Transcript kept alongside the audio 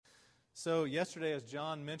So yesterday, as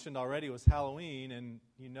John mentioned already, was Halloween, and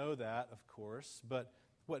you know that, of course. But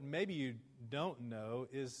what maybe you don't know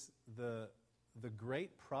is the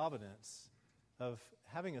great providence of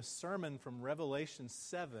having a sermon from Revelation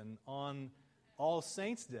 7 on All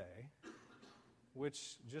Saints' Day,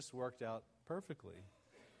 which just worked out perfectly.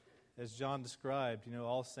 As John described,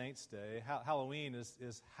 All Saints' Day, Halloween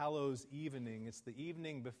is Hallows' evening. It's the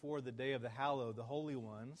evening before the day of the Hallowed, the Holy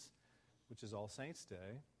Ones, which is All Saints'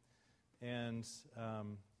 Day. And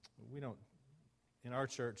we don't, in our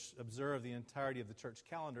church, observe the entirety of the church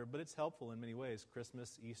calendar, but it's helpful in many ways.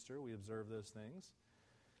 Christmas, Easter, we observe those things.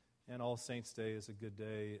 And All Saints' Day is a good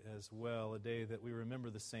day as well, a day that we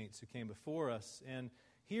remember the saints who came before us. And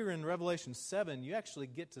here in Revelation 7, you actually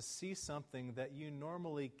get to see something that you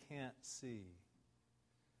normally can't see.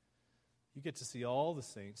 You get to see all the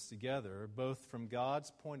saints together, both from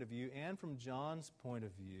God's point of view and from John's point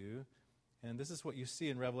of view. And this is what you see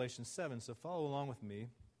in Revelation 7. So follow along with me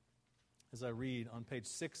as I read on page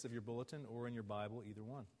 6 of your bulletin or in your Bible, either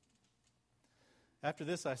one. After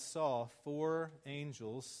this I saw 4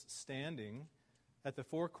 angels standing at the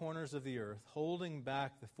 4 corners of the earth, holding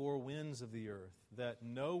back the 4 winds of the earth, that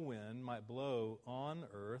no wind might blow on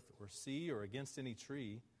earth or sea or against any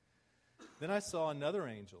tree. Then I saw another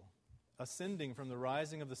angel ascending from the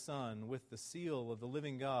rising of the sun with the seal of the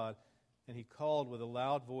living God, and he called with a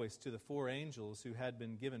loud voice to the 4 angels who had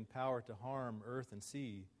been given power to harm earth and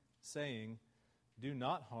sea, saying, "Do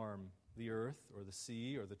not harm the earth or the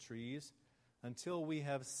sea or the trees until we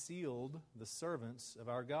have sealed the servants of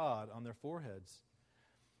our God on their foreheads."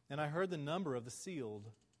 And I heard the number of the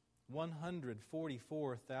sealed,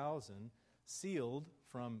 144,000, sealed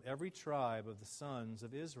from every tribe of the sons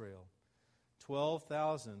of Israel.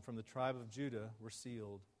 12,000 from the tribe of Judah were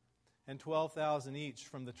sealed, and 12,000 each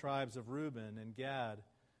from the tribes of Reuben and Gad,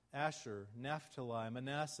 Asher, Naphtali,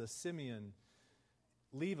 Manasseh, Simeon,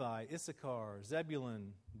 Levi, Issachar,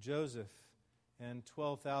 Zebulun, Joseph, and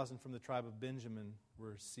 12,000 from the tribe of Benjamin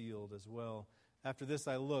were sealed as well. After this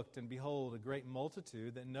I looked, and behold, a great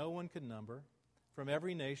multitude that no one could number, from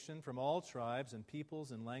every nation, from all tribes and peoples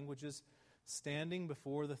and languages, standing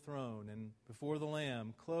before the throne and before the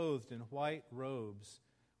Lamb, clothed in white robes,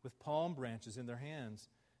 with palm branches in their hands,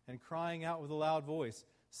 and crying out with a loud voice,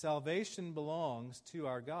 "Salvation belongs to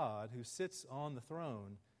our God who sits on the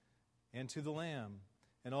throne and to the Lamb."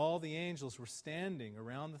 And all the angels were standing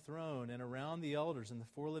around the throne and around the elders and the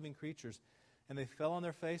 4 living creatures, and they fell on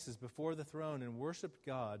their faces before the throne and worshipped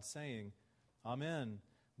God, saying, "Amen.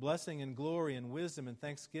 Blessing and glory and wisdom and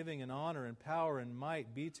thanksgiving and honor and power and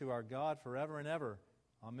might be to our God forever and ever.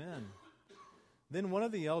 Amen." Then one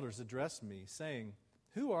of the elders addressed me, saying,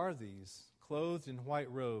 "Who are these, clothed in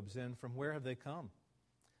white robes, and from where have they come?"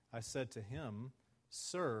 I said to him,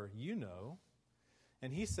 "Sir, you know."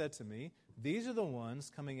 And he said to me, "These are the ones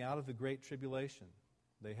coming out of the great tribulation.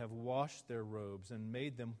 They have washed their robes and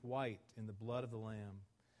made them white in the blood of the Lamb.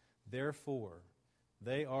 Therefore,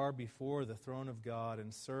 they are before the throne of God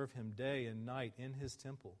and serve Him day and night in His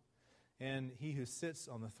temple. And He who sits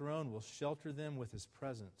on the throne will shelter them with His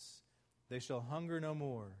presence. They shall hunger no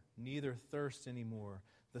more, neither thirst any more.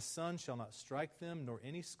 The sun shall not strike them, nor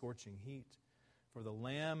any scorching heat. For the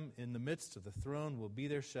Lamb in the midst of the throne will be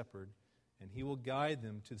their shepherd, and He will guide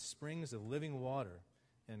them to the springs of living water,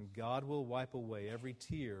 and God will wipe away every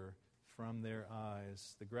tear from their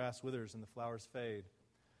eyes." The grass withers and the flowers fade,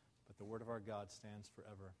 but the word of our God stands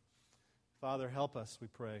forever. Father, help us, we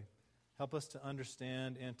pray. Help us to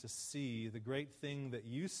understand and to see the great thing that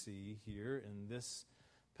you see here in this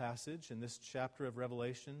passage, in this chapter of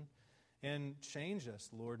Revelation. And change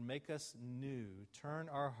us, Lord. Make us new. Turn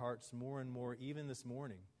our hearts more and more, even this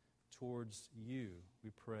morning, towards you,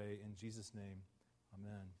 we pray in Jesus' name.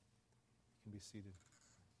 Amen. You can be seated.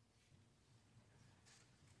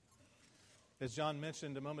 As John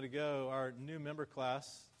mentioned a moment ago, our new member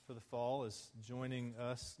class for the fall is joining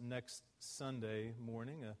us next Sunday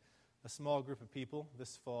morning, a small group of people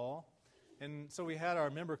this fall. And so we had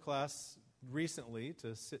our member class recently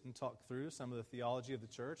to sit and talk through some of the theology of the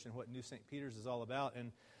church and what New St. Peter's is all about.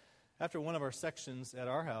 And after one of our sections at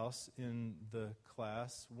our house in the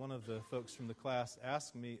class, one of the folks from the class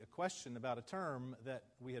asked me a question about a term that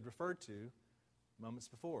we had referred to moments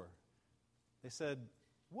before. They said,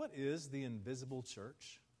 "What is the invisible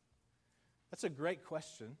church?" That's a great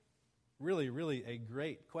question. Really, really a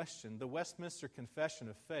great question. The Westminster Confession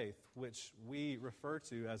of Faith, which we refer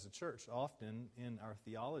to as a church often in our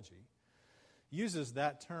theology, uses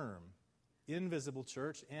that term, invisible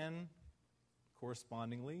church, and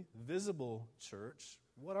correspondingly, visible church.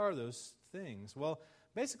 What are those things? Well,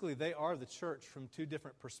 basically, they are the church from 2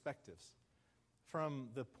 different perspectives. from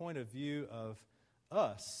the point of view of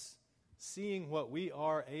us seeing what we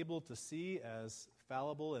are able to see as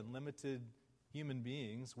fallible and limited human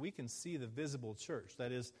beings. We can see the visible church.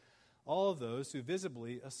 That is, all of those who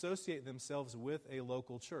visibly associate themselves with a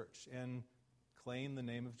local church and claim the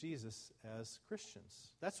name of Jesus as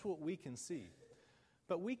Christians. That's what we can see.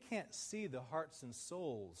 But we can't see the hearts and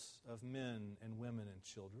souls of men and women and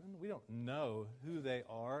children. We don't know who they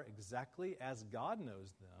are exactly as God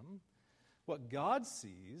knows them. What God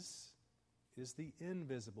sees is the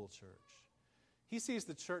invisible church. He sees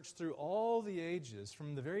the church through all the ages,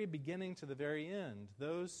 from the very beginning to the very end.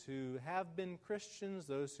 Those who have been Christians,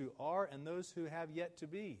 those who are, and those who have yet to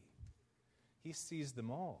be. He sees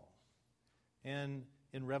them all. And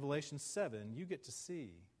in Revelation 7, you get to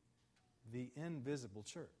see the invisible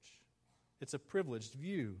church. It's a privileged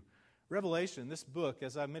view. Revelation, this book,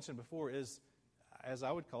 as I mentioned before, is, as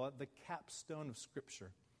I would call it, the capstone of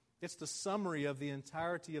Scripture. It's the summary of the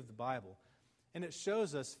entirety of the Bible. And it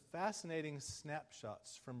shows us fascinating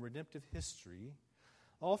snapshots from redemptive history,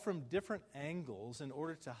 all from different angles in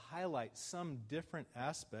order to highlight some different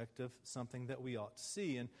aspect of something that we ought to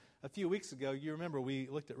see. And a few weeks ago, you remember we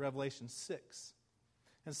looked at Revelation 6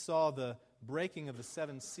 and saw the breaking of the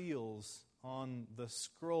 7 seals on the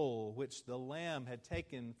scroll which the Lamb had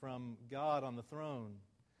taken from God on the throne.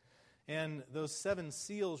 And those 7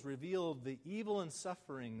 seals revealed the evil and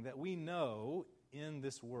suffering that we know in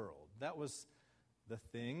this world. That was the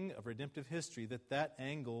thing of redemptive history that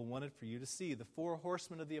angle wanted for you to see. The 4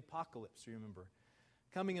 horsemen of the apocalypse, you remember,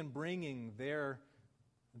 coming and bringing their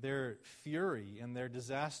fury and their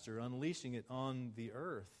disaster, unleashing it on the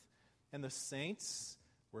earth. And the saints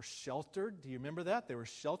were sheltered. Do you remember that? They were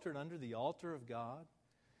sheltered under the altar of God.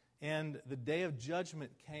 And the day of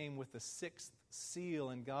judgment came with the 6th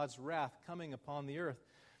seal and God's wrath coming upon the earth.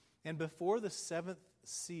 And before the 7th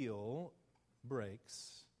seal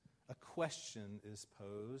breaks, a question is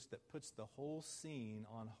posed that puts the whole scene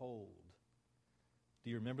on hold.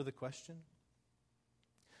 Do you remember the question?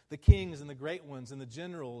 The kings and the great ones and the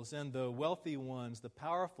generals and the wealthy ones, the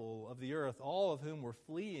powerful of the earth, all of whom were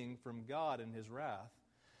fleeing from God and His wrath,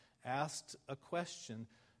 asked a question: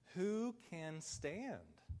 who can stand?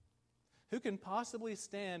 Who can possibly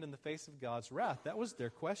stand in the face of God's wrath? That was their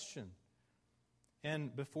question.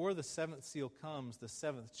 And before the 7th seal comes, the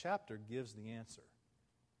 7th chapter gives the answer.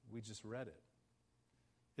 We just read it.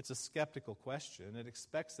 It's a skeptical question. It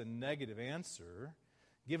expects a negative answer,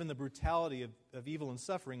 given the brutality of evil and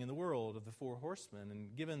suffering in the world of the 4 horsemen,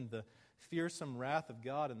 and given the fearsome wrath of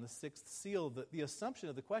God in the 6th seal. The assumption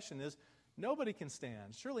of the question is, nobody can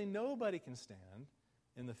stand. Surely nobody can stand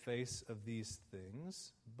in the face of these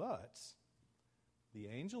things, but the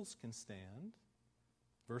angels can stand.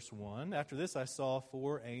 Verse 1, after this I saw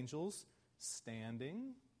 4 angels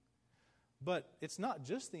standing. But it's not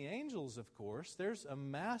just the angels, of course. There's a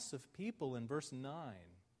mass of people in verse 9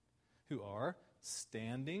 who are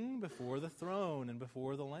standing before the throne and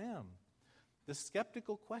before the Lamb. The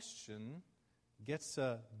skeptical question gets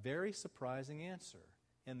a very surprising answer.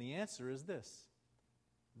 And the answer is this: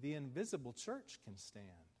 the invisible church can stand.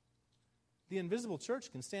 The invisible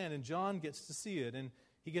church can stand, and John gets to see it, and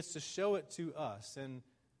he gets to show it to us. And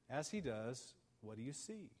as he does, what do you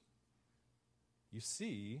see? You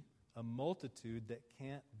see a multitude that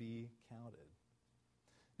can't be counted.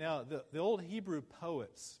 Now, the old Hebrew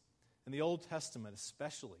poets, in the Old Testament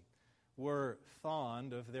especially, were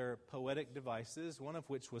fond of their poetic devices, one of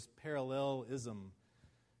which was parallelism.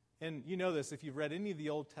 And you know this, if you've read any of the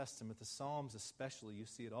Old Testament, the Psalms especially, you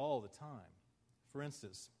see it all the time. For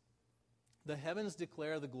instance, the heavens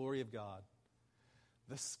declare the glory of God.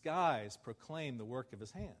 The skies proclaim the work of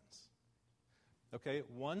His hands. Okay,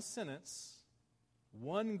 one sentence,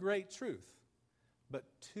 one great truth, but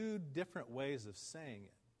 2 different ways of saying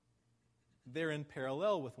it. They're in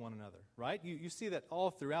parallel with one another, right? You see that all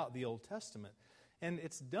throughout the Old Testament. And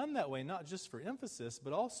it's done that way not just for emphasis,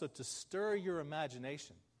 but also to stir your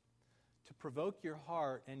imagination, to provoke your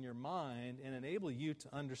heart and your mind and enable you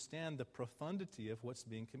to understand the profundity of what's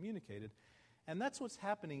being communicated. And that's what's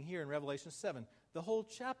happening here in Revelation 7. The whole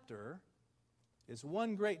chapter is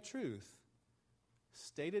one great truth,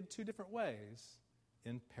 stated 2 different ways,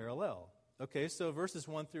 in parallel. Okay, so verses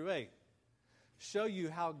 1 through 8 show you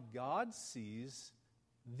how God sees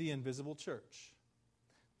the invisible church.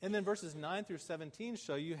 And then verses 9 through 17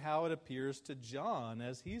 show you how it appears to John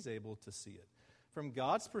as he's able to see it. From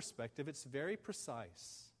God's perspective, it's very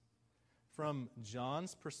precise. From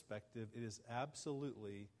John's perspective, it is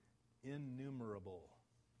absolutely innumerable.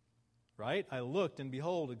 Right? I looked, and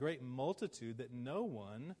behold, a great multitude that no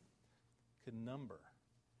one could number.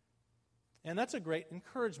 And that's a great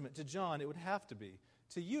encouragement to John. It would have to be.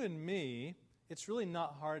 To you and me, it's really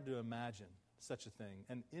not hard to imagine such a thing.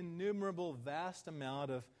 An innumerable, vast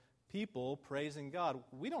amount of people praising God.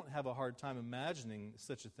 We don't have a hard time imagining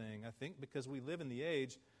such a thing, I think, because we live in the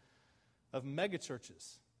age of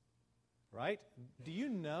megachurches, right? Do you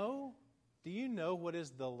know what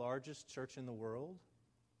is the largest church in the world?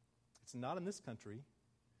 It's not in this country.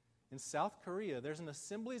 In South Korea, there's an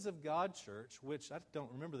Assemblies of God church, which I don't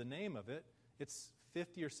remember the name of it. It's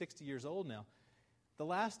 50 or 60 years old now. The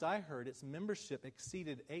last I heard, its membership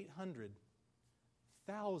exceeded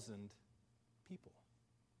 800,000 people.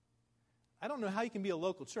 I don't know how you can be a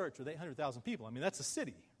local church with 800,000 people. I mean, that's a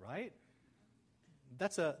city, right?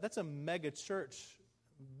 That's a mega church,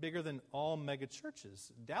 bigger than all mega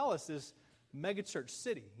churches. Dallas is mega church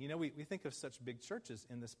city. You know, we think of such big churches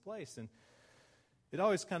in this place, and it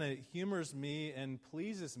always kind of humors me and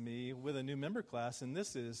pleases me with a new member class, and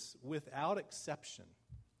this is, without exception,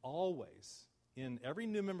 always, in every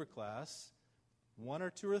new member class, 1 or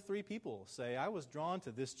 2 or 3 people say, I was drawn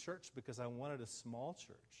to this church because I wanted a small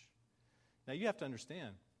church. Now, you have to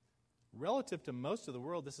understand, relative to most of the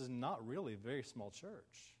world, this is not really a very small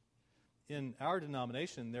church. In our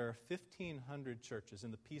denomination, there are 1,500 churches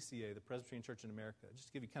in the PCA, the Presbyterian Church in America. Just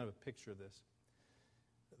to give you kind of a picture of this.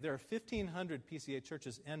 There are 1,500 PCA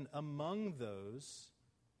churches, and among those,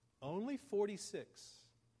 only 46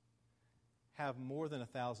 have more than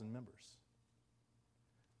 1,000 members.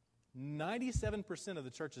 97% of the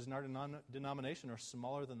churches in our denomination are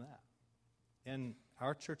smaller than that. And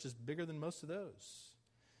our church is bigger than most of those.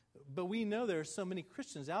 But we know there are so many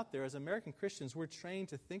Christians out there. As American Christians, we're trained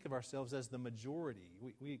to think of ourselves as the majority.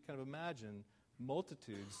 We kind of imagine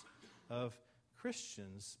multitudes of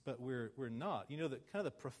Christians, but we're not. You know, the kind of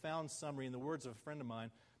the profound summary in the words of a friend of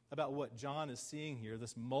mine about what John is seeing here,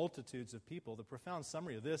 this multitudes of people, the profound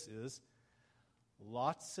summary of this is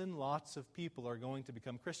lots and lots of people are going to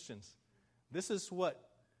become Christians. This is what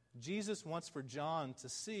Jesus wants for John to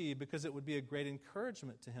see because it would be a great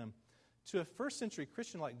encouragement to him. To a first century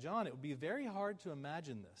Christian like John, it would be very hard to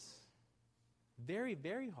imagine this. Very,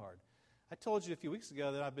 very hard. I told you a few weeks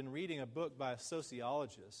ago that I've been reading a book by a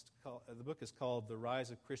sociologist. The book is called The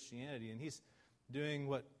Rise of Christianity, and he's doing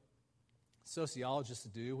what sociologists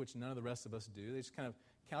do, which none of the rest of us do. They just kind of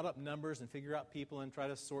count up numbers and figure out people and try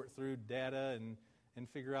to sort through data and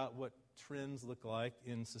figure out what trends look like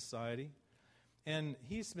in society. And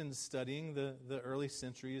he's been studying the early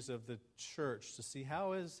centuries of the church to see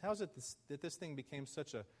how is it that this thing became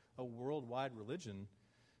such a worldwide religion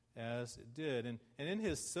as it did. And in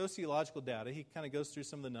his sociological data, he kind of goes through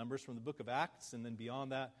some of the numbers from the book of Acts and then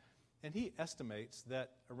beyond that. And he estimates that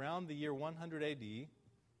around the year 100 A.D.,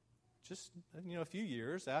 just a few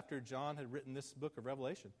years after John had written this book of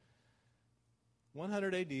Revelation,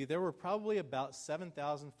 100 A.D., there were probably about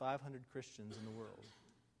 7,500 Christians in the world.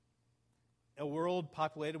 A world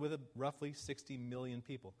populated with roughly 60 million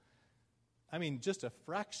people. I mean, just a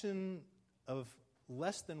fraction of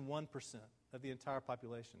less than 1% of the entire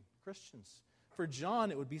population, Christians. For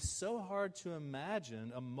John, it would be so hard to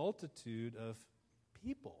imagine a multitude of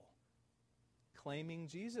people claiming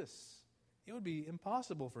Jesus. It would be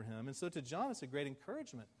impossible for him. And so to John, it's a great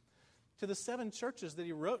encouragement. To the 7 churches that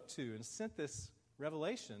he wrote to and sent this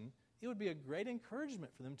revelation, it would be a great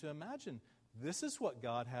encouragement for them to imagine this is what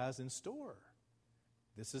God has in store.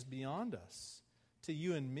 This is beyond us. To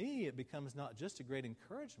you and me, it becomes not just a great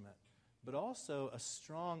encouragement, but also a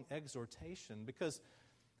strong exhortation, because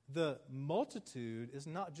the multitude is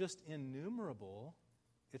not just innumerable,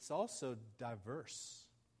 it's also diverse.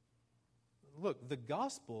 Look, the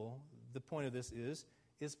gospel, the point of this is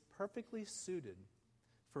perfectly suited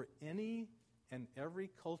for any and every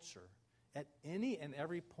culture at any and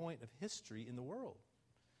every point of history in the world.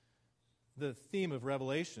 The theme of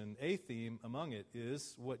Revelation, a theme among it,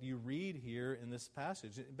 is what you read here in this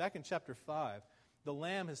passage. Back in chapter 5, the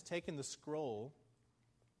Lamb has taken the scroll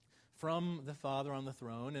from the Father on the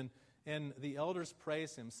throne, and the elders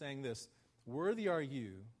praise him, saying this, "Worthy are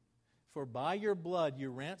you, for by your blood you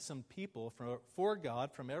ransomed people for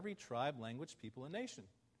God from every tribe, language, people, and nation."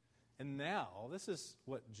 And now, this is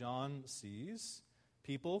what John sees,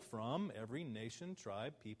 people from every nation,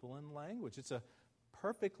 tribe, people, and language. It's a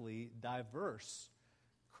perfectly diverse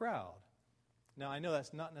crowd. Now, I know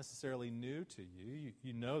that's not necessarily new to you.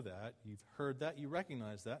 You know that. You've heard that. You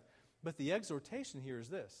recognize that. But the exhortation here is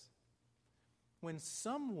this. When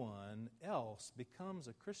someone else becomes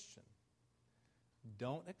a Christian,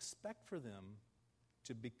 don't expect for them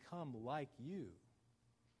to become like you.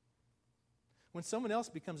 When someone else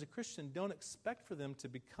becomes a Christian, don't expect for them to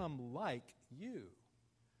become like you.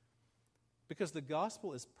 Because the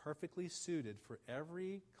gospel is perfectly suited for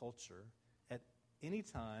every culture at any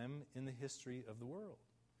time in the history of the world.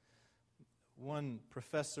 One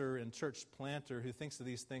professor and church planter who thinks of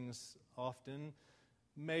these things often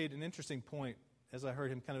made an interesting point as I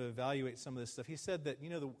heard him kind of evaluate some of this stuff. He said that,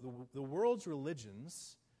 the world's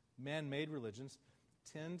religions, man-made religions,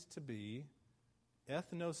 tend to be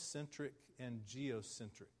ethnocentric and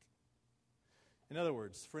geocentric. In other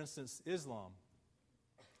words, for instance, Islam,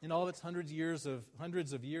 in all of its hundreds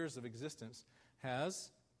of years of existence, has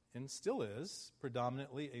and still is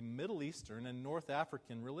predominantly a Middle Eastern and North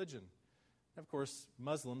African religion. Of course,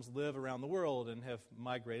 Muslims live around the world and have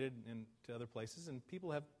migrated into other places, and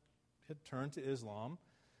people have turned to Islam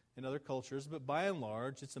in other cultures, but by and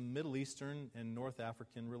large, it's a Middle Eastern and North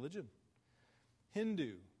African religion.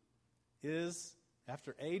 Hindu is,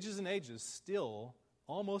 after ages and ages, still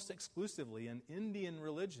almost exclusively an Indian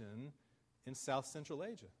religion in South Central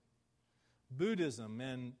Asia. Buddhism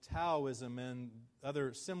and Taoism and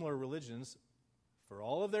other similar religions, for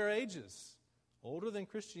all of their ages, older than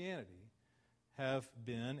Christianity, have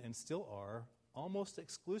been and still are almost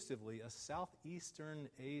exclusively a Southeastern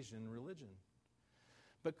Asian religion.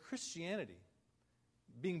 But Christianity,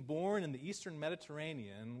 being born in the Eastern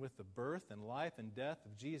Mediterranean with the birth and life and death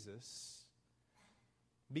of Jesus,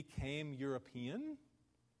 became European,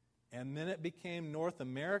 and then it became North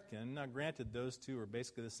American. Now, granted, those two are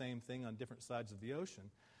basically the same thing on different sides of the ocean.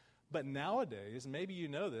 But nowadays, maybe you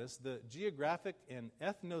know this, the geographic and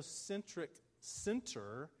ethnocentric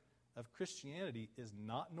center of Christianity is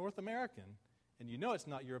not North American, and you know it's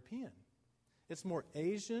not European. It's more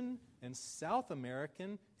Asian and South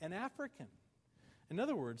American and African. In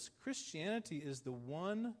other words, Christianity is the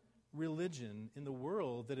one religion in the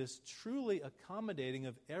world that is truly accommodating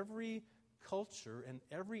of every culture and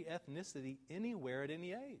every ethnicity anywhere at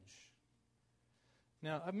any age.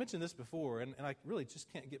 Now, I've mentioned this before, and I really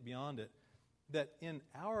just can't get beyond it, that in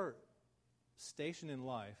our station in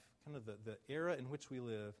life, kind of the era in which we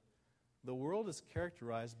live, the world is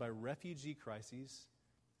characterized by refugee crises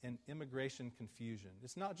and immigration confusion.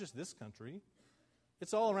 It's not just this country.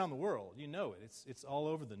 It's all around the world. You know it. It's all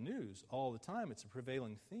over the news all the time. It's a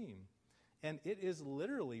prevailing theme. And it is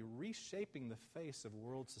literally reshaping the face of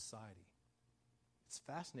world society. It's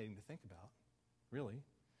fascinating to think about, really.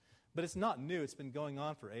 But it's not new. It's been going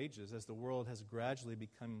on for ages as the world has gradually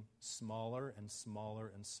become smaller and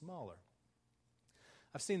smaller and smaller.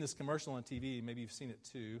 I've seen this commercial on TV, maybe you've seen it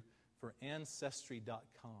too, for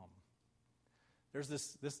Ancestry.com. There's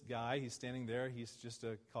this guy, he's standing there, he's just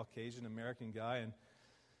a Caucasian American guy, and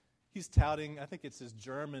he's touting, I think it's his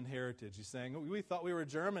German heritage. He's saying, we thought we were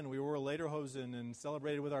German, we wore lederhosen and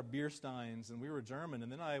celebrated with our beer steins, and we were German.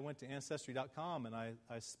 And then I went to Ancestry.com, and I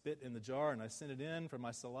spit in the jar, and I sent it in for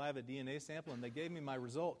my saliva DNA sample, and they gave me my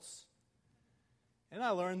results. And I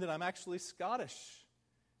learned that I'm actually Scottish.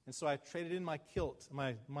 And so I traded in my kilt,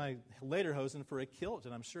 my lederhosen for a kilt,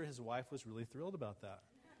 and I'm sure his wife was really thrilled about that.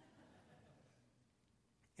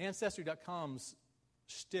 Ancestry.com's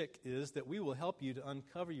shtick is that we will help you to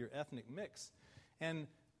uncover your ethnic mix. And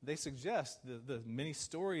they suggest the many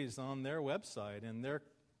stories on their website and their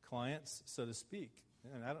clients, so to speak.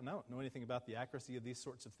 And I don't know anything about the accuracy of these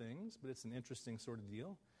sorts of things, but it's an interesting sort of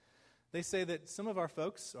deal. They say that some of our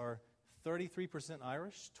folks are 33%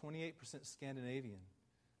 Irish, 28% Scandinavian,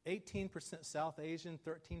 18% South Asian,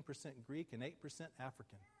 13% Greek, and 8%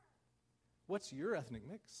 African. What's your ethnic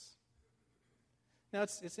mix? Now,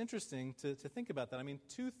 it's interesting to think about that. I mean,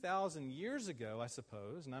 2,000 years ago, I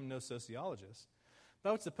suppose, and I'm no sociologist, but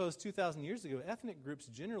I would suppose 2,000 years ago, ethnic groups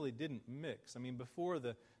generally didn't mix. I mean, before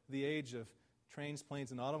the age of trains,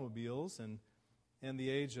 planes, and automobiles, and the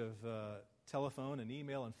age of telephone and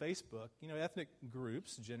email and Facebook, ethnic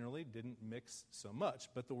groups generally didn't mix so much,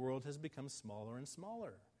 but the world has become smaller and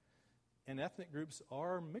smaller. And ethnic groups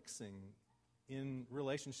are mixing in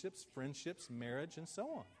relationships, friendships, marriage, and so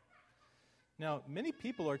on. Now, many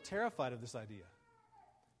people are terrified of this idea,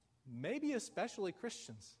 maybe especially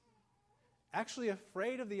Christians, actually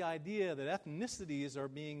afraid of the idea that ethnicities are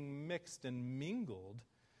being mixed and mingled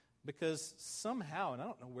because somehow, and I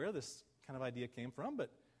don't know where this kind of idea came from,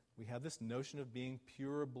 but we have this notion of being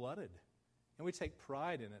pure-blooded, and we take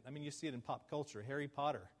pride in it. I mean, you see it in pop culture. Harry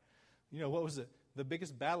Potter, what was it? The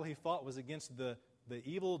biggest battle he fought was against the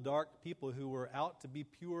evil, dark people who were out to be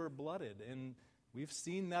pure-blooded, and we've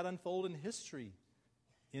seen that unfold in history,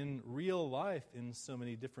 in real life, in so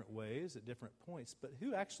many different ways at different points. But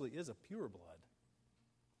who actually is a pureblood?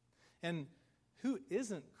 And who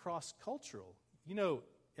isn't cross-cultural?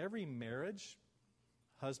 Every marriage,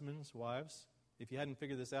 husbands, wives, if you hadn't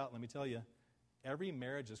figured this out, let me tell you, every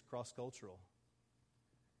marriage is cross-cultural.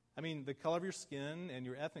 I mean, the color of your skin and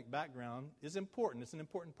your ethnic background is important. It's an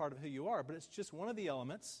important part of who you are, but it's just one of the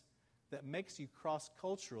elements that makes you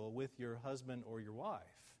cross-cultural with your husband or your wife.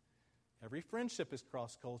 Every friendship is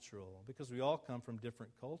cross-cultural because we all come from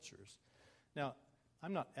different cultures. Now,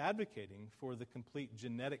 I'm not advocating for the complete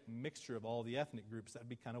genetic mixture of all the ethnic groups. That'd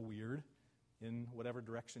be kind of weird in whatever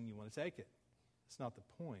direction you want to take it. That's not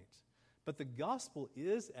the point. But the gospel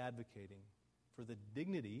is advocating for the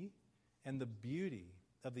dignity and the beauty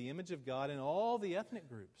of the image of God in all the ethnic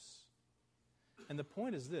groups. And the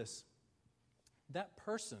point is this: that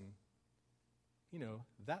person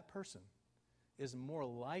is more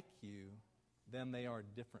like you than they are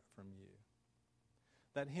different from you.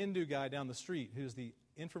 That Hindu guy down the street who's the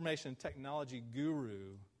information technology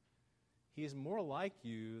guru, he's more like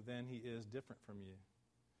you than he is different from you.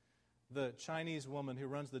 The Chinese woman who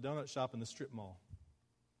runs the donut shop in the strip mall,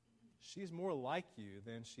 she's more like you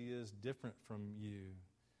than she is different from you.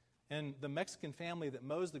 And the Mexican family that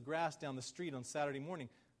mows the grass down the street on Saturday morning,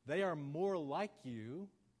 they are more like you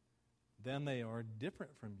than they are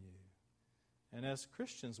different from you. And as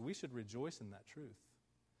Christians, we should rejoice in that truth,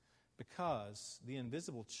 because the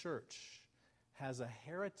invisible church has a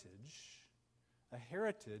heritage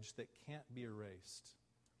that can't be erased.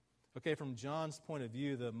 Okay, from John's point of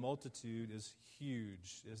view, the multitude is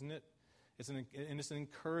huge, isn't it? It's an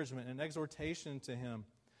encouragement, an exhortation to him.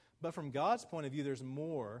 But from God's point of view, there's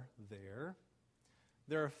more there.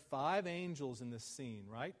 There are 5 angels in this scene,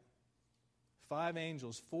 right? 5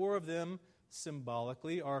 angels. 4 of them,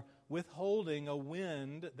 symbolically, are withholding a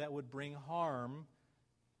wind that would bring harm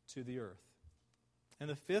to the earth. And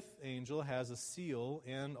the 5th angel has a seal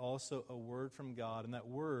and also a word from God, and that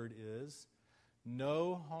word is,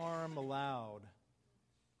 no harm allowed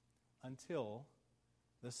until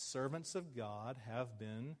the servants of God have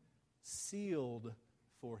been sealed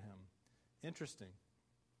for him. Interesting.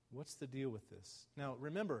 What's the deal with this? Now,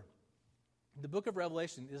 remember, the book of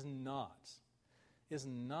Revelation is not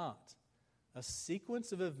a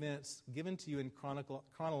sequence of events given to you in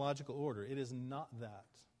chronological order. It is not that.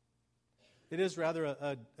 It is rather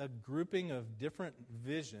a grouping of different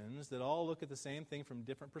visions that all look at the same thing from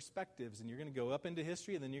different perspectives. And you're going to go up into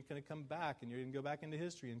history, and then you're going to come back, and you're going to go back into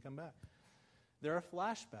history and come back. There are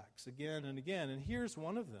flashbacks again and again, and here's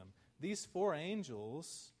one of them. These 4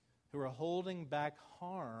 angels who are holding back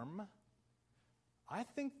harm, I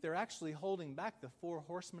think they're actually holding back the 4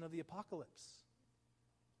 horsemen of the apocalypse.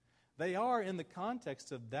 They are, in the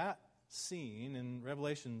context of that scene in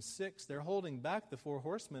Revelation 6, they're holding back the 4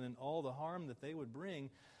 horsemen and all the harm that they would bring,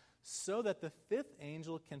 so that the 5th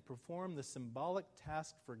angel can perform the symbolic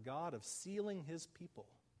task for God of sealing his people.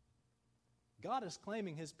 God is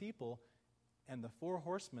claiming his people, and the 4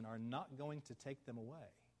 horsemen are not going to take them away.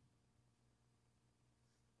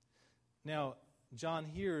 Now, John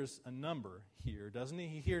hears a number here, doesn't he?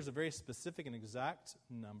 He hears a very specific and exact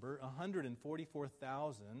number,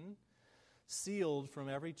 144,000 sealed from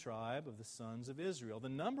every tribe of the sons of Israel. The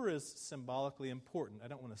number is symbolically important. I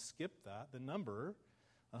don't want to skip that. The number,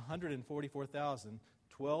 144,000,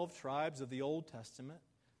 12 tribes of the Old Testament,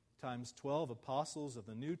 times 12 apostles of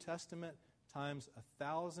the New Testament, times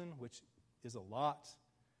 1,000, which is a lot,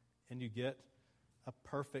 and you get a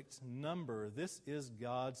perfect number. This is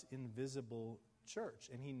God's invisible church,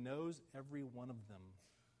 and he knows every one of them.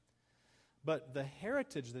 But the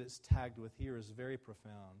heritage that it's tagged with here is very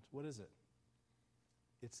profound. What is it?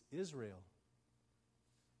 It's Israel.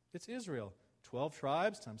 It's Israel. 12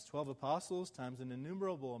 tribes times 12 apostles times an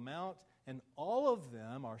innumerable amount, and all of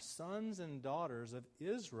them are sons and daughters of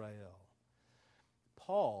Israel.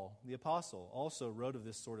 Paul, the apostle, also wrote of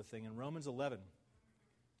this sort of thing in Romans 11.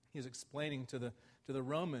 He's explaining to the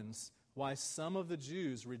Romans why some of the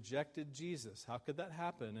Jews rejected Jesus. How could that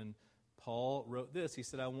happen? And Paul wrote this. He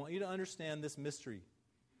said, I want you to understand this mystery.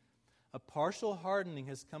 A partial hardening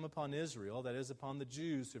has come upon Israel, that is, upon the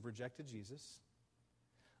Jews who have rejected Jesus,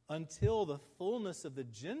 until the fullness of the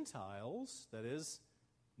Gentiles, that is,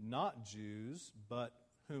 not Jews, but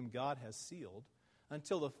whom God has sealed,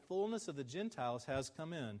 until the fullness of the Gentiles has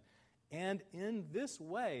come in. And in this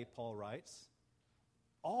way, Paul writes,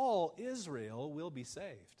 all Israel will be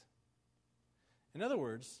saved. In other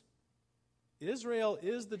words, Israel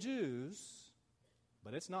is the Jews,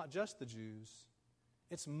 but it's not just the Jews.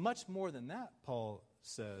 It's much more than that, Paul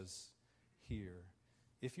says here.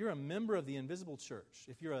 If you're a member of the invisible church,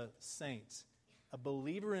 if you're a saint, a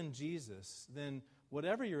believer in Jesus, then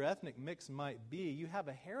whatever your ethnic mix might be, you have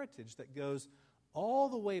a heritage that goes all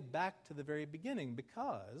the way back to the very beginning,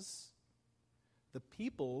 because the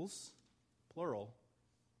peoples, plural,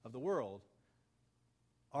 of the world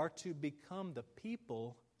are to become the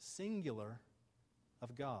people, singular,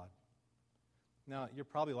 of God. Now, you're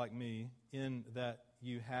probably like me in that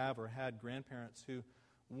you have or had grandparents who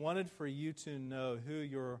wanted for you to know who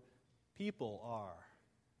your people are,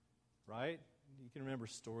 right? You can remember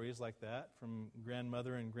stories like that from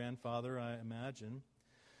grandmother and grandfather, I imagine.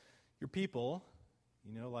 Your people,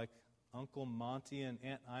 like Uncle Monty and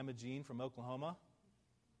Aunt Imogene from Oklahoma,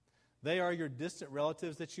 they are your distant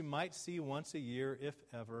relatives that you might see once a year, if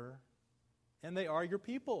ever. And they are your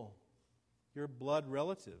people, your blood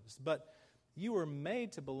relatives. But you were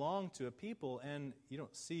made to belong to a people, and you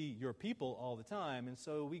don't see your people all the time. And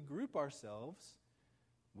so we group ourselves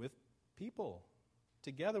with people,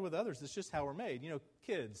 together with others. It's just how we're made.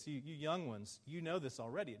 Kids, you young ones, you know this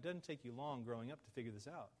already. It doesn't take you long growing up to figure this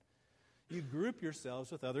out. You group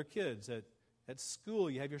yourselves with other kids. At school,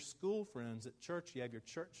 you have your school friends. At church, you have your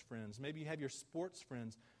church friends. Maybe you have your sports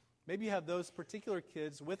friends. Maybe you have those particular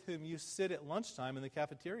kids with whom you sit at lunchtime in the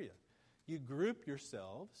cafeteria. You group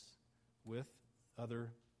yourselves with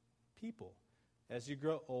other people. As you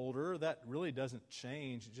grow older, that really doesn't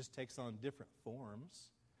change. It just takes on different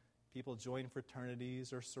forms. People join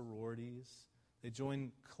fraternities or sororities. They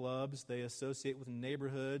join clubs. They associate with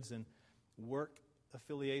neighborhoods and work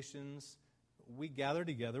affiliations. We gather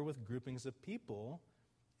together with groupings of people,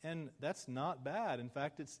 and that's not bad. In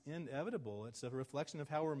fact, it's inevitable. It's a reflection of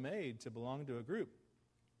how we're made to belong to a group.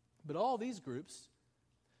 But all these groups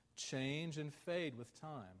change and fade with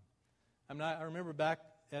time. I remember back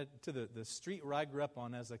to the street where I grew up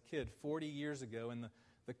on as a kid 40 years ago, and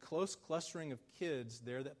the close clustering of kids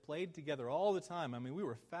there that played together all the time. We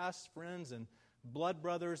were fast friends and blood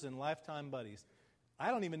brothers and lifetime buddies. I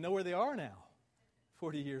don't even know where they are now,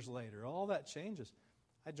 40 years later. All that changes.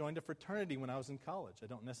 I joined a fraternity when I was in college. I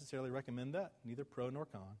don't necessarily recommend that, neither pro nor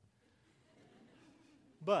con.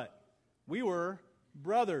 But we were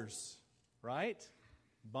brothers, right?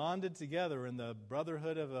 Bonded together in the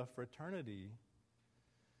brotherhood of a fraternity.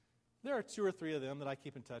 There are 2 or 3 of them that I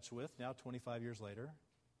keep in touch with now 25 years later,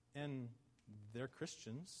 and they're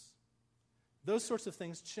Christians. Those sorts of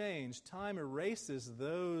things change. Time erases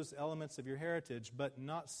those elements of your heritage, but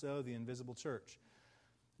not so the invisible church.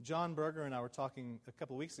 John Berger and I were talking a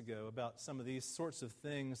couple weeks ago about some of these sorts of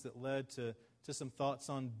things that led to some thoughts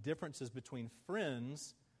on differences between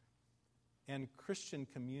friends and Christian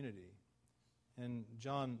community. And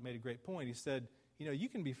John made a great point. He said, you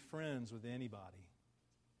can be friends with anybody.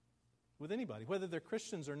 With anybody, whether they're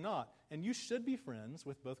Christians or not. And you should be friends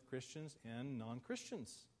with both Christians and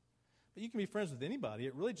non-Christians. But you can be friends with anybody.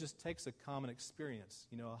 It really just takes a common experience,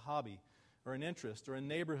 a hobby or an interest or a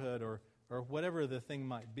neighborhood or whatever the thing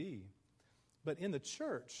might be. But in the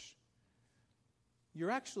church,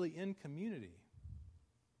 you're actually in community.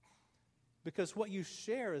 Because what you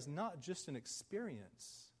share is not just an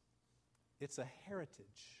experience. It's a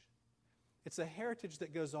heritage. It's a heritage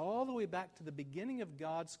that goes all the way back to the beginning of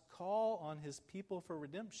God's call on His people for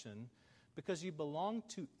redemption. Because you belong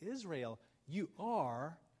to Israel. You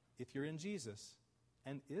are, if you're in Jesus,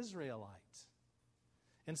 an Israelite.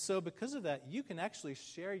 And so because of that, you can actually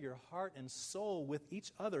share your heart and soul with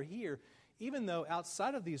each other here, even though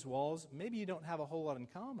outside of these walls, maybe you don't have a whole lot in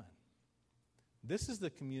common. This is the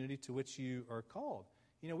community to which you are called.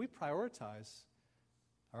 We prioritize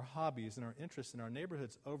our hobbies and our interests in our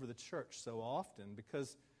neighborhoods over the church so often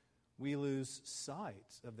because we lose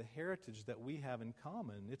sight of the heritage that we have in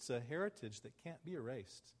common. It's a heritage that can't be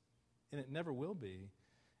erased, and it never will be.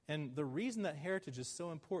 And the reason that heritage is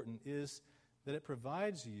so important is that it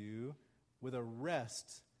provides you with a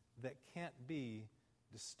rest that can't be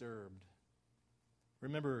disturbed.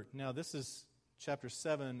 Remember, now this is chapter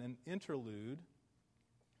 7, an interlude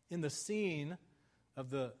in the scene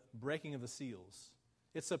of the breaking of the seals.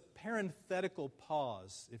 It's a parenthetical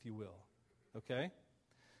pause, if you will, okay?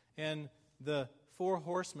 And the 4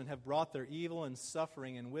 horsemen have brought their evil and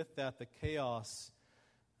suffering, and with that the chaos.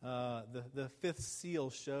 The 5th seal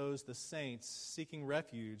shows the saints seeking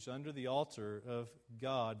refuge under the altar of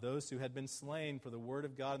God, those who had been slain for the word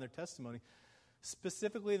of God and their testimony,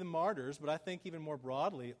 specifically the martyrs, but I think even more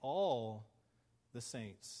broadly, all the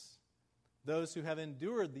saints, those who have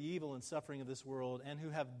endured the evil and suffering of this world and who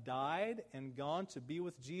have died and gone to be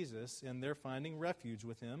with Jesus, and they're finding refuge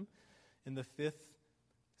with Him in the 5th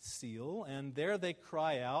seal. And there they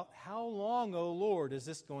cry out, "How long, O Lord, is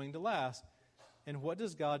this going to last?" And what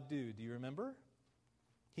does God do? Do you remember?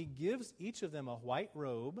 He gives each of them a white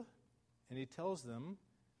robe, and He tells them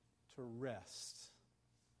to rest.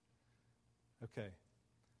 Okay.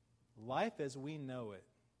 Life as we know it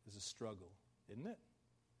is a struggle, isn't it?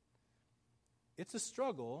 It's a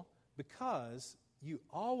struggle because you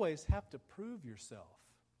always have to prove yourself.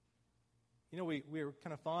 You know, we're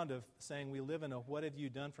kind of fond of saying we live in a what have you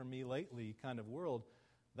done for me lately kind of world.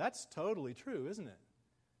 That's totally true, isn't it?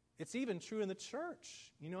 It's even true in the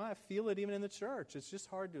church. You know, I feel it even in the church. It's just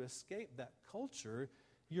hard to escape that culture.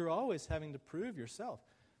 You're always having to prove yourself.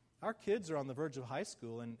 Our kids are on the verge of high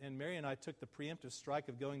school, and Mary and I took the preemptive strike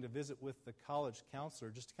of going to visit with the college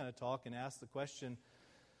counselor just to kind of talk and ask the question,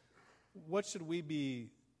 what should we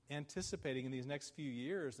be anticipating in these next few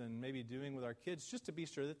years and maybe doing with our kids just to be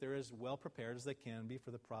sure that they're as well prepared as they can be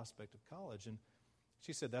for the prospect of college? And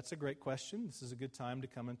she said, that's a great question. This is a good time to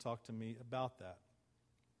come and talk to me about that.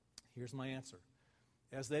 Here's my answer.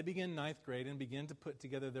 As they begin ninth grade and begin to put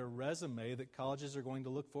together their resume that colleges are going to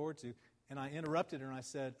look forward to, and I interrupted her and I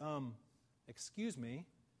said, excuse me,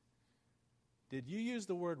 did you use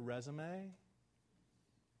the word resume?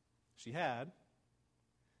 She had.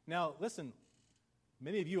 Now, listen,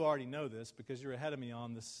 many of you already know this because you're ahead of me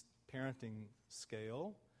on this parenting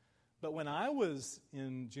scale. But when I was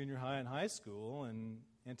in junior high and high school and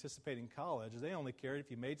anticipating college, they only cared if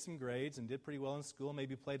you made some grades and did pretty well in school,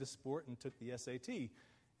 maybe played a sport and took the SAT,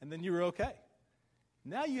 and then you were okay.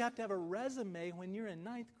 Now you have to have a resume when you're in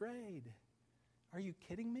ninth grade. Are you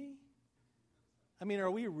kidding me? I mean,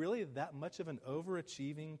 are we really that much of an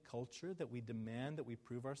overachieving culture that we demand that we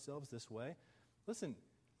prove ourselves this way? Listen,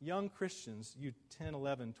 young Christians, you 10,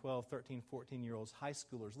 11, 12, 13, 14-year-olds, high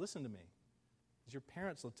schoolers, listen to me. Your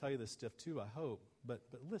parents will tell you this stuff too, I hope, but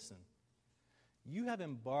listen. You have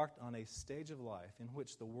embarked on a stage of life in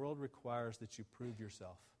which the world requires that you prove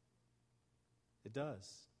yourself. It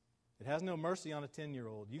does. It has no mercy on a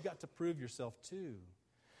 10-year-old. You've got to prove yourself too.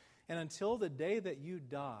 And until the day that you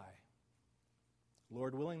die,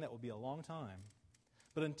 Lord willing, that will be a long time,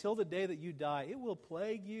 but until the day that you die, it will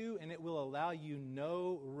plague you and it will allow you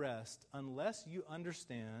no rest unless you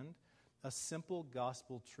understand a simple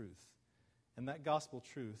gospel truth. And that gospel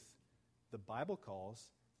truth, the Bible calls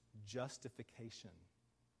justification.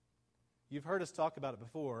 You've heard us talk about it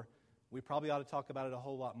before. We probably ought to talk about it a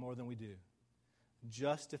whole lot more than we do.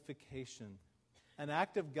 Justification. An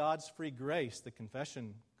act of God's free grace, the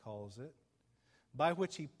confession calls it, by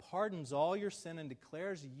which He pardons all your sin and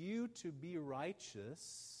declares you to be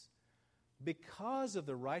righteous because of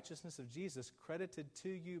the righteousness of Jesus credited to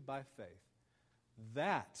you by faith.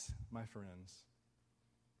 That, my friends,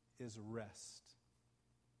 is rest.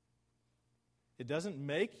 It doesn't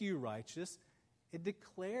make you righteous, it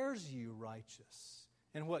declares you righteous.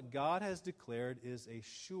 And what God has declared is a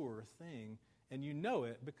sure thing, and you know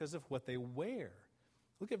it because of what they wear.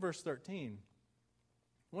 Look at verse 13.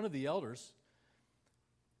 One of the elders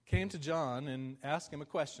came to John and asked him a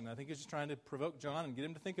question. I think he was just trying to provoke John and get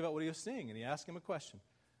him to think about what he was seeing. And he asked him a question.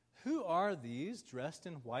 Who are these dressed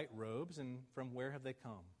in white robes, and from where have they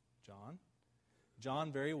come, John?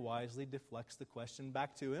 John very wisely deflects the question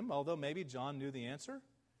back to him, although maybe John knew the answer.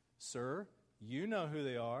 Sir, you know who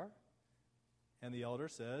they are. And the elder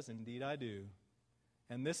says, indeed I do.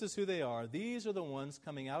 And this is who they are. These are the ones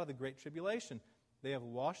coming out of the great tribulation. They have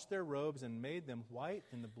washed their robes and made them white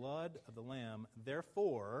in the blood of the Lamb.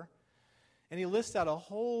 Therefore, and he lists out a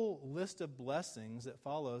whole list of blessings that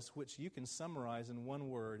follows, which you can summarize in one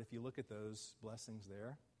word if you look at those blessings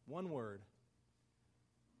there. One word.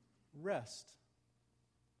 Rest.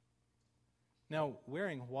 Now,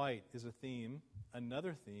 wearing white is a theme,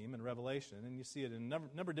 another theme in Revelation, and you see it in a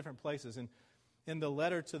number of different places. In the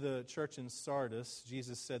letter to the church in Sardis,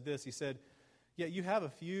 Jesus said this. He said, yet you have a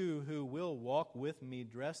few who will walk with me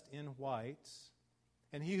dressed in white,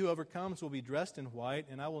 and he who overcomes will be dressed in white,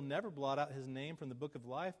 and I will never blot out his name from the book of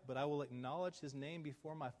life, but I will acknowledge his name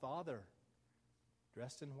before my Father,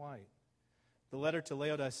 dressed in white. The letter to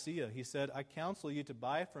Laodicea, he said, I counsel you to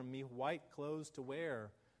buy from me white clothes to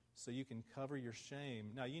wear, so you can cover your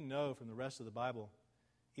shame. Now, you know from the rest of the Bible,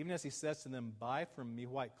 even as he says to them, buy from me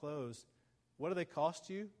white clothes, what do they cost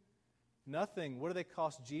you? Nothing. What do they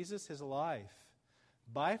cost Jesus? His life.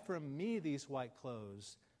 Buy from me these white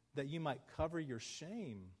clothes that you might cover your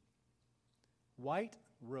shame. White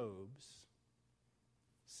robes,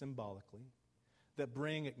 symbolically, that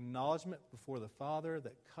bring acknowledgement before the Father,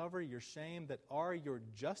 that cover your shame, that are your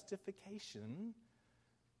justification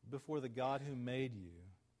before the God who made you.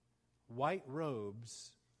 White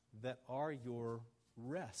robes that are your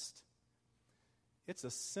rest. It's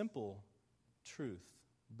a simple truth,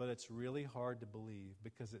 but it's really hard to believe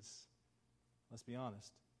because it's, let's be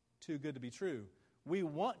honest, too good to be true. We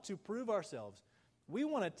want to prove ourselves. We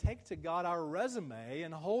want to take to God our resume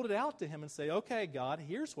and hold it out to Him and say, okay, God,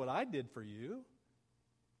 here's what I did for you.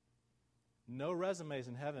 No resumes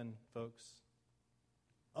in heaven, folks.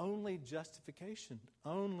 Only justification.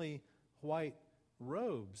 Only white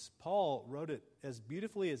robes. Paul wrote it as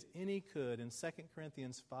beautifully as any could in 2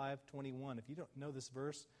 Corinthians 5:21. If you don't know this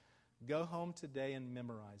verse, go home today and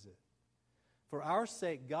memorize it. For our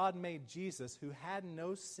sake, God made Jesus, who had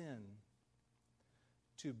no sin,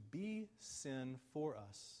 to be sin for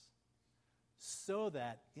us, so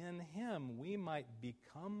that in him we might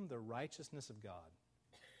become the righteousness of God.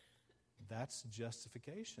 That's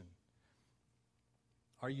justification.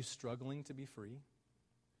 Are you struggling to be free?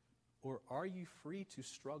 Or are you free to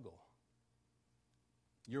struggle?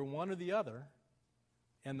 You're one or the other,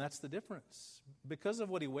 and that's the difference. Because of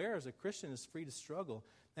what he wears, a Christian is free to struggle.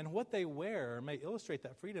 And what they wear may illustrate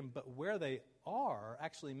that freedom, but where they are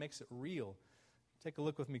actually makes it real. Take a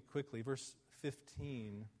look with me quickly. Verse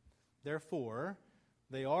 15. Therefore,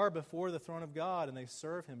 they are before the throne of God, and they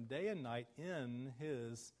serve him day and night in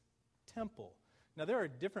his temple. Now, there are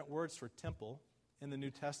different words for temple in the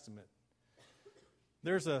New Testament.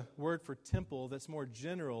 There's a word for temple that's more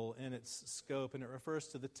general in its scope, and it refers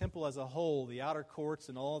to the temple as a whole, the outer courts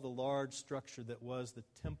and all the large structure that was the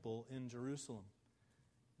temple in Jerusalem.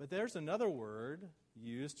 But there's another word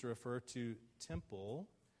used to refer to temple,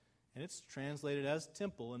 and it's translated as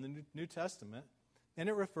temple in the New Testament, and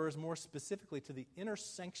it refers more specifically to the inner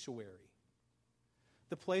sanctuary,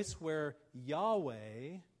 the place where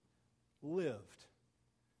Yahweh lived,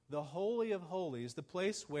 the Holy of Holies, the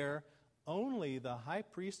place where only the high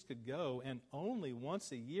priest could go, and only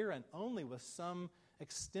once a year, and only with some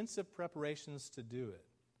extensive preparations to do it.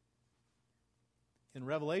 In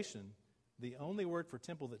Revelation, the only word for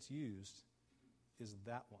temple that's used is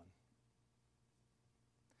that one.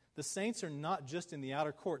 The saints are not just in the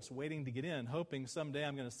outer courts waiting to get in, hoping someday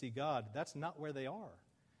I'm going to see God. That's not where they are.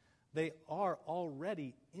 They are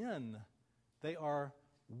already in. They are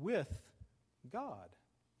with God.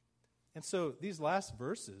 And so these last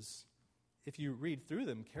verses, if you read through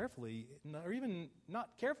them carefully, or even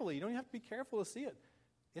not carefully, you don't even have to be careful to see it.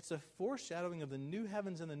 It's a foreshadowing of the new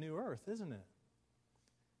heavens and the new earth, isn't it?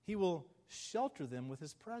 He will shelter them with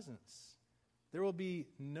his presence. There will be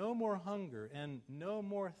no more hunger and no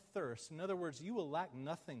more thirst. In other words, you will lack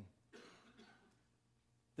nothing.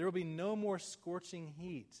 There will be no more scorching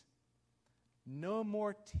heat, no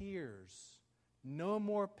more tears, no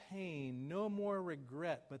more pain, no more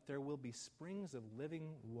regret, but there will be springs of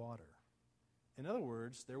living water. In other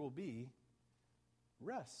words, there will be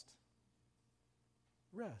rest.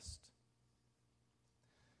 Rest.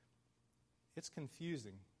 It's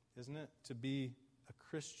confusing, isn't it, to be a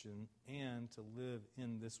Christian and to live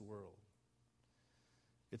in this world.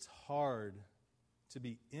 It's hard to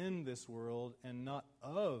be in this world and not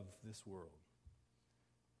of this world.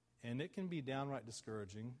 And it can be downright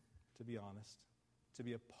discouraging, to be honest, to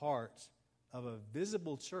be a part of a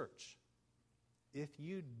visible church if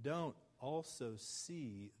you don't also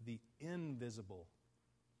see the invisible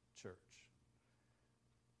church.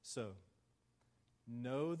 So,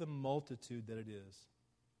 know the multitude that it is.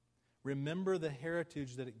 Remember the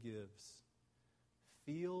heritage that it gives.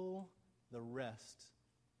 Feel the rest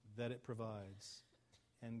that it provides.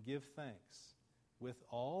 And give thanks with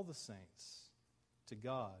all the saints to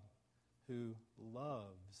God who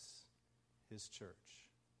loves his church.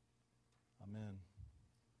 Amen.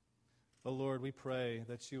 Oh Lord, we pray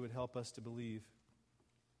that you would help us to believe.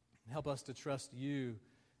 Help us to trust you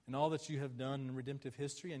in all that you have done in redemptive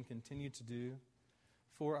history and continue to do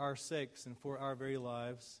for our sakes and for our very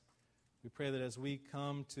lives. We pray that as we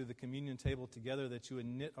come to the communion table together, that you would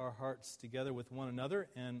knit our hearts together with one another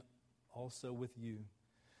and also with you.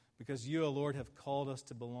 Because you, O Lord, have called us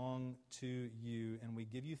to belong to you, and we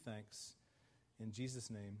give you thanks. In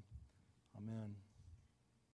Jesus' name, amen.